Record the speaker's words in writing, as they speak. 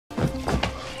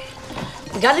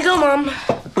Gotta go, Mom.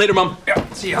 Later, Mom.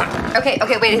 Yeah, see you, hon. Okay,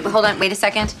 wait, hold on, wait a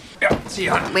second. Yeah, see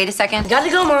you, hon. Wait a second. Gotta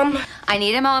go, Mom. I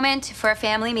need a moment for a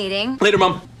family meeting. Later,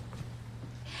 Mom.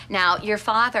 Now, your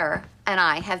father and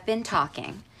I have been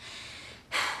talking.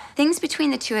 Things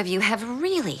between the two of you have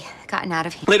really gotten out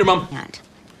of hand. Later, Mom.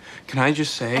 Can I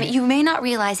just say? I mean, you may not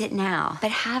realize it now,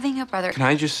 but having a brother... Can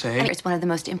I just say? It's one of the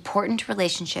most important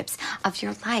relationships of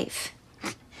your life.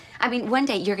 I mean, one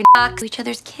day you're gonna talk each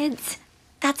other's kids.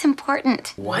 That's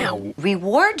important. Wow.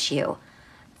 Reward you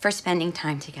for spending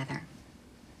time together.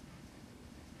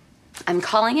 I'm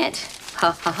calling it,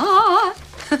 ha ha ha,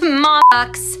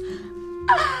 bbucks.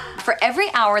 For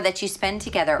every hour that you spend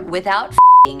together without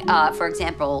for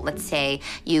example, let's say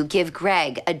you give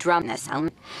Greg a drum this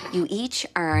sound, you each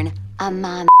earn a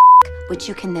mom, which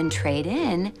you can then trade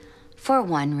in for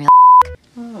one real.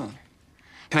 Oh.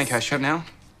 Can I cash out now?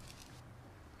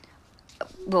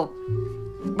 Well,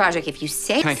 Roger, if you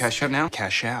say... Can I cash out now?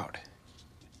 Cash out.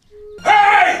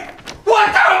 Hey!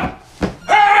 What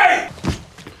the? Hey!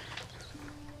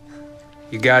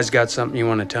 You guys got something you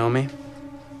want to tell me?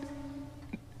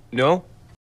 No?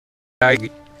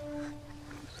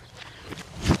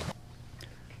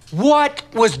 What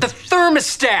was the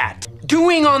thermostat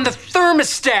doing on the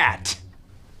thermostat?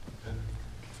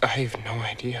 I have no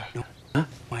idea. No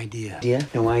idea. Yeah?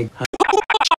 No idea.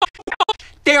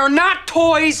 They are not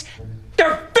toys.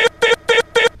 They're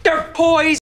toys.